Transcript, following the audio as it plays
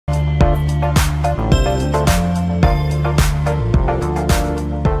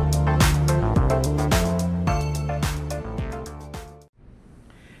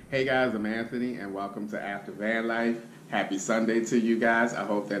Hey guys, I'm Anthony and welcome to After Van Life. Happy Sunday to you guys. I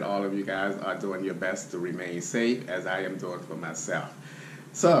hope that all of you guys are doing your best to remain safe as I am doing for myself.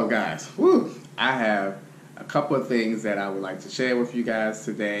 So guys, I have a couple of things that I would like to share with you guys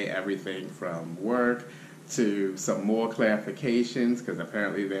today. Everything from work to some more clarifications, because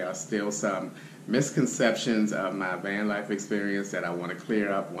apparently there are still some misconceptions of my van life experience that I want to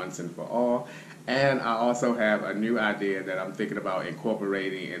clear up once and for all. And I also have a new idea that I'm thinking about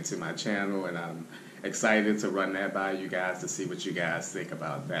incorporating into my channel, and I'm excited to run that by you guys to see what you guys think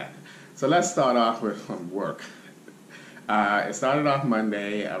about that. So let's start off with work. It started off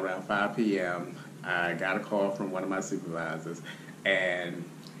Monday around 5 p.m. I got a call from one of my supervisors, and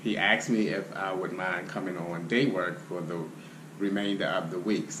he asked me if I would mind coming on day work for the remainder of the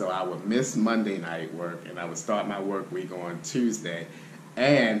week. So I would miss Monday night work, and I would start my work week on Tuesday.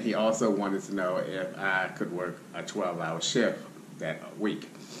 And he also wanted to know if I could work a 12-hour shift that week.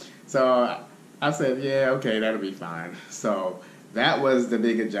 So I said, yeah, okay, that'll be fine. So that was the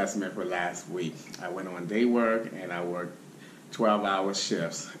big adjustment for last week. I went on day work and I worked 12-hour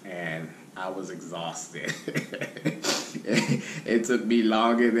shifts, and I was exhausted. It took me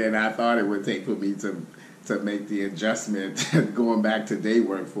longer than I thought it would take for me to make the adjustment going back to day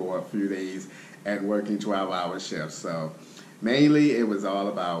work for a few days and working 12-hour shifts. So mainly it was all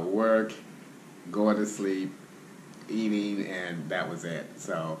about work, going to sleep, eating, and that was it.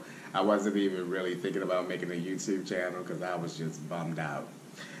 So I wasn't even really thinking about making a YouTube channel because I was just bummed out.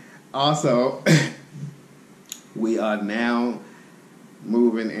 Also, we are now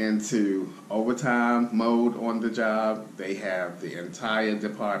moving into overtime mode on the job. They have the entire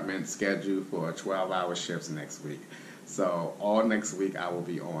department scheduled for 12-hour shifts next week. So all next week I will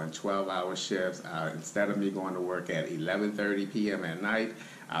be on 12-hour shifts. Instead of me going to work at 11:30 p.m. at night,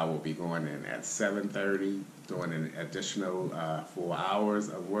 I will be going in at 7:30, doing an additional 4 hours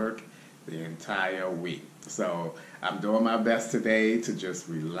of work the entire week. So I'm doing my best today to just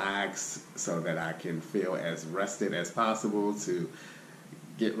relax so that I can feel as rested as possible to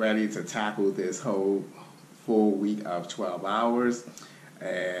get ready to tackle this whole full week of 12 hours.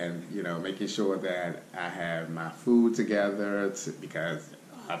 And, you know, making sure that I have my food together because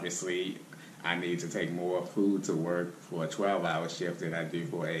obviously I need to take more food to work for a 12-hour shift than I do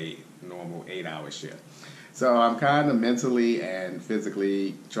for a normal 8-hour shift. So I'm kind of mentally and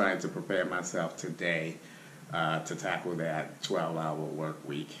physically trying to prepare myself today to tackle that 12-hour work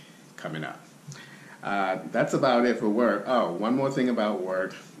week coming up. That's about it for work. Oh, one more thing about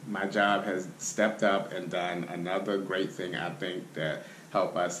work. My job has stepped up and done another great thing, I think, that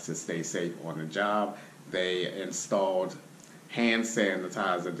help us to stay safe on the job. They installed hand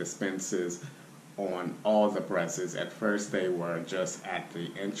sanitizer dispensers on all the presses. At first they were just at the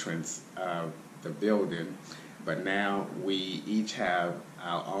entrance of the building, but now we each have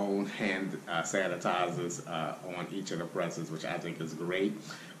our own hand sanitizers on each of the presses, which I think is great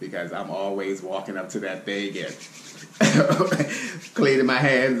because I'm always walking up to that thing and cleaning my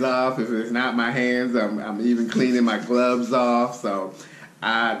hands off. If it's not my hands, I'm even cleaning my gloves off. So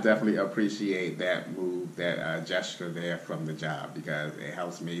I definitely appreciate that move, that gesture there from the job, because it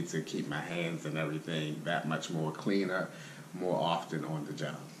helps me to keep my hands and everything that much more cleaner more often on the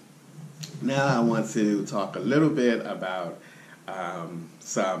job. Now I want to talk a little bit about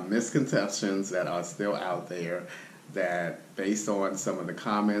some misconceptions that are still out there that based on some of the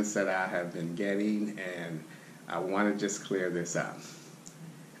comments that I have been getting, and I want to just clear this up.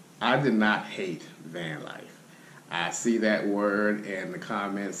 I did not hate van life. I see that word in the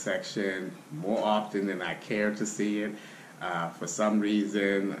comment section more often than I care to see it. For some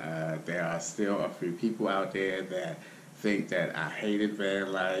reason, there are still a few people out there that think that I hated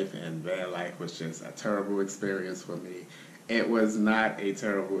van life and van life was just a terrible experience for me. It was not a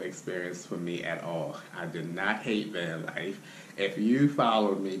terrible experience for me at all. I did not hate van life. If you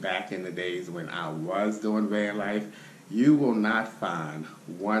followed me back in the days when I was doing van life, you will not find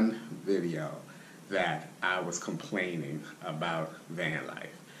one video that I was complaining about van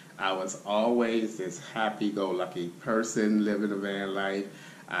life. I was always this happy-go-lucky person living a van life.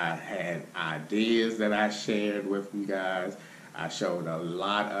 I had ideas that I shared with you guys. I showed a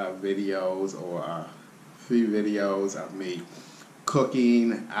lot of videos or a few videos of me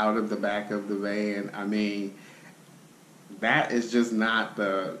cooking out of the back of the van. I mean, that is just not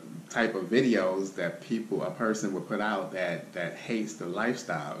the type of videos that a person would put out that hates the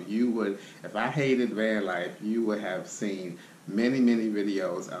lifestyle. You would, if I hated van life, you would have seen many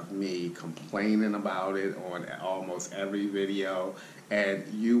videos of me complaining about it on almost every video, and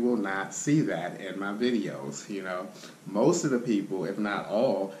you will not see that in my videos. You know, most of the people, if not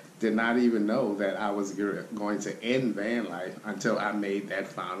all, did not even know that I was going to end van life until I made that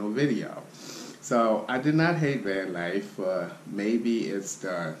final video. So I did not hate van life. Maybe it's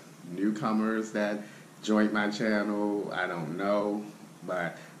the newcomers that joined my channel. I don't know.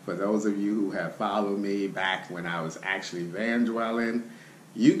 But for those of you who have followed me back when I was actually van dwelling,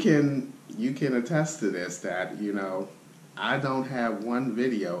 you can attest to this, that, you know, I don't have one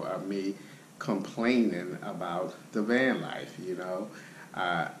video of me complaining about the van life, you know.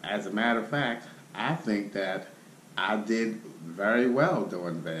 As a matter of fact, I think that I did very well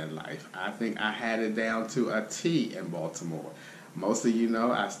doing van life. I think I had it down to a T in Baltimore. Most of you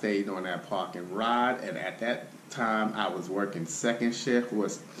know I stayed on that park and ride, and at that time I was working second shift,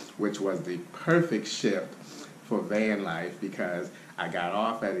 which was the perfect shift for van life, because I got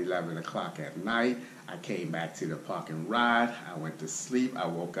off at 11 o'clock at night. I came back to the park and ride. I went to sleep. I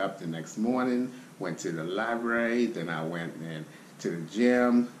woke up the next morning, went to the library, then I went in to the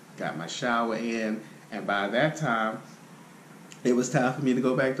gym, got my shower in, and by that time, it was time for me to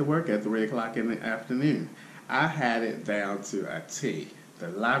go back to work at 3 o'clock in the afternoon. I had it down to a T. The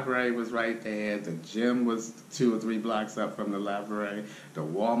library was right there. The gym was 2 or 3 blocks up from the library. The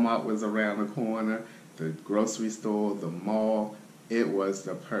Walmart was around the corner. The grocery store, the mall. It was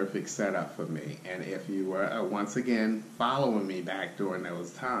the perfect setup for me. And if you were, once again, following me back during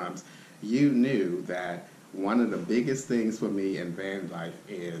those times, you knew that one of the biggest things for me in van life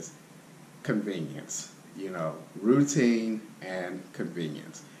is convenience. You know, routine and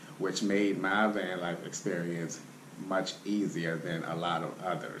convenience, which made my van life experience much easier than a lot of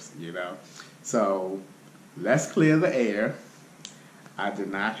others, you know. So let's clear the air. I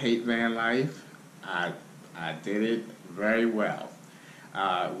did not hate van life. I did it very well.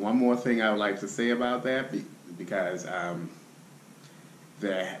 One more thing I would like to say about that, because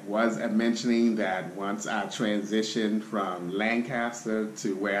there was a mentioning that once I transitioned from Lancaster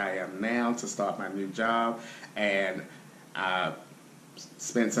to where I am now to start my new job, and I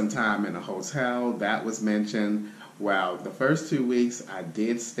spent some time in a hotel, that was mentioned. Well, the first 2 weeks I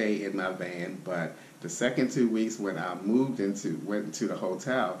did stay in my van, but the second 2 weeks when I went into the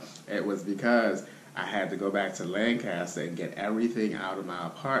hotel, it was because I had to go back to Lancaster and get everything out of my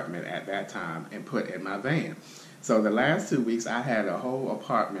apartment at that time and put in my van. So the last 2 weeks I had a whole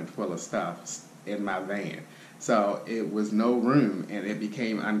apartment full of stuff in my van. So it was no room, and it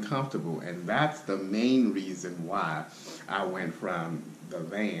became uncomfortable, and that's the main reason why I went from the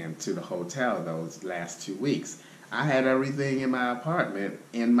van to the hotel those last 2 weeks. I had everything in my apartment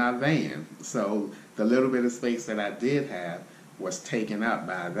in my van, so the little bit of space that I did have was taken up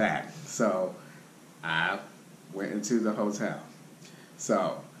by that. So I went into the hotel.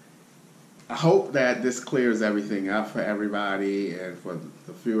 So I hope that this clears everything up for everybody, and for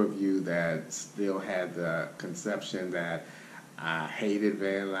the few of you that still had the conception that I hated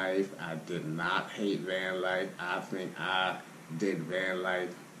van life. I did not hate van life. I think I did van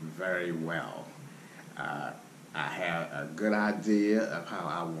life very well. I had a good idea of how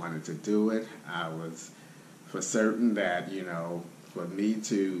I wanted to do it. I was for certain that, you know, for me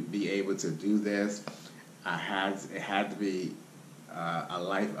to be able to do this, it had to be a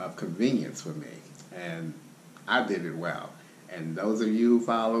life of convenience for me, and I did it well. And those of you who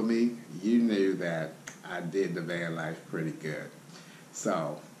follow me, you knew that I did the van life pretty good.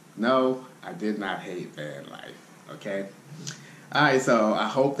 So, no, I did not hate van life, okay? Alright, so I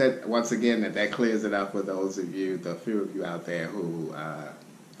hope that, once again, that clears it up for those of you, the few of you out there who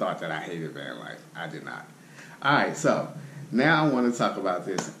thought that I hated van life. I did not. Alright, so now I want to talk about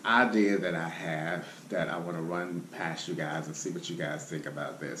this idea that I have that I want to run past you guys and see what you guys think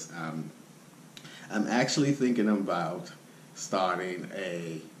about this. I'm actually thinking about starting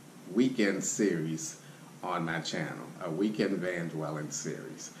a weekend series on my channel, a weekend van dwelling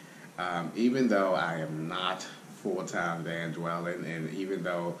series. Even though I am not full-time van dwelling, and even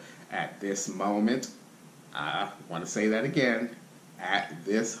though at this moment, I want to say that again, at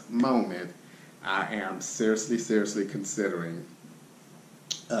this moment, I am seriously considering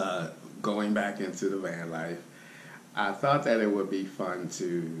going back into the van life. I thought that it would be fun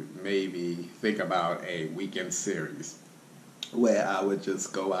to maybe think about a weekend series where I would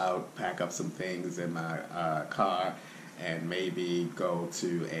just go out, pack up some things in my car, and maybe go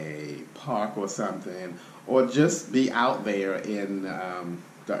to a park or something, or just be out there in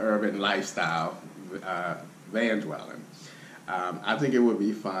the urban lifestyle van dwelling. I think it would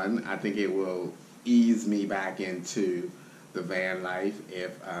be fun. I think it will ease me back into the van life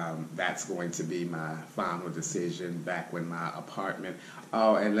if that's going to be my final decision back when my apartment.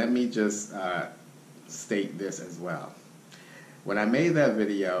 Oh, and let me just state this as well. When I made that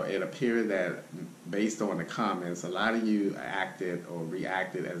video, it appeared that based on the comments, a lot of you acted or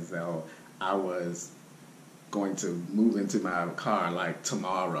reacted as though I was going to move into my car like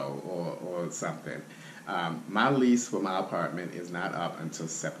tomorrow or something. My lease for my apartment is not up until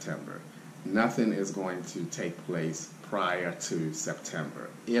September. Nothing is going to take place prior to September,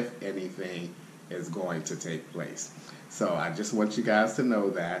 if anything is going to take place. So I just want you guys to know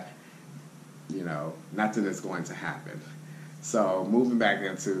that, you know, nothing is going to happen. So moving back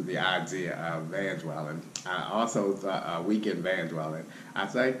into the idea of van dwelling, I also thought weekend van dwelling. I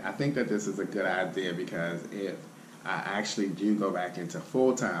think that this is a good idea because if I actually do go back into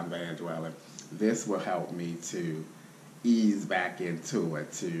full-time van dwelling, this will help me to ease back into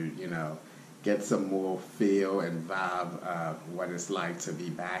it, to, you know, get some more feel and vibe of what it's like to be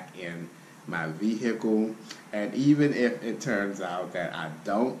back in my vehicle. And even if it turns out that I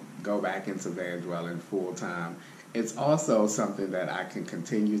don't go back into van dwelling full time, it's also something that I can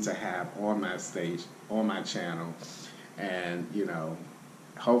continue to have on my stage, on my channel, and, you know,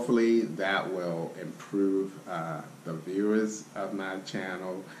 hopefully that will improve the viewers of my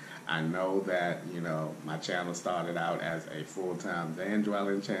channel. I know that, you know, my channel started out as a full-time van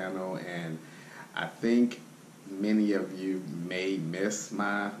dwelling channel, and I think many of you may miss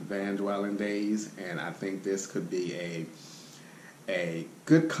my van dwelling days, and I think this could be a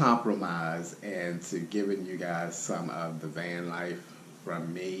good compromise and to giving you guys some of the van life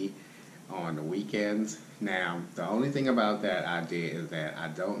from me on the weekends. Now, the only thing about that idea is that I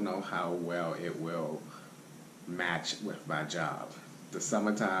don't know how well it will match with my job. The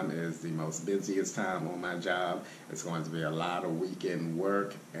summertime is the most busiest time on my job. It's going to be a lot of weekend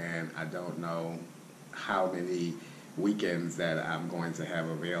work, and I don't know how many weekends that I'm going to have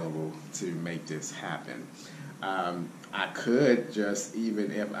available to make this happen. I could just,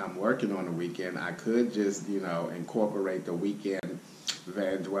 even if I'm working on the weekend, I could just, you know, incorporate the weekend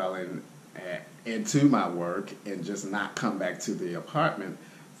van dwelling into my work and just not come back to the apartment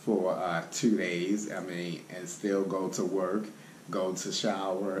for 2 days. I mean, and still go to work, go to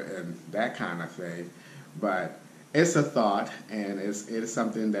shower, and that kind of thing. But it's a thought, and it's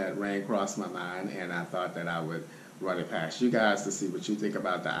something that ran across my mind, and I thought that I would run it past you guys to see what you think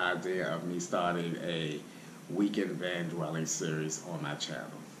about the idea of me starting a weekend van dwelling series on my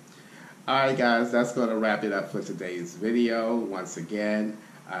channel. Alright guys, that's going to wrap it up for today's video. Once again,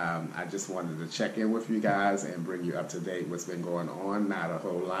 I just wanted to check in with you guys and bring you up to date what's been going on. Not a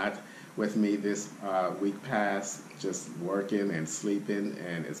whole lot with me this week past, just working and sleeping,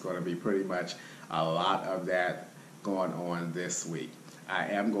 and it's going to be pretty much a lot of that going on this week. I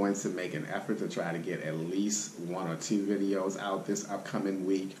am going to make an effort to try to get at least 1 or 2 videos out this upcoming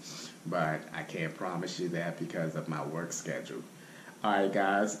week, but I can't promise you that because of my work schedule. Alright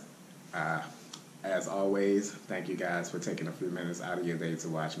guys, as always, thank you guys for taking a few minutes out of your day to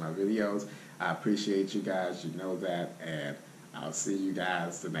watch my videos. I appreciate you guys, you know that, and I'll see you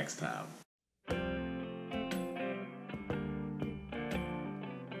guys the next time.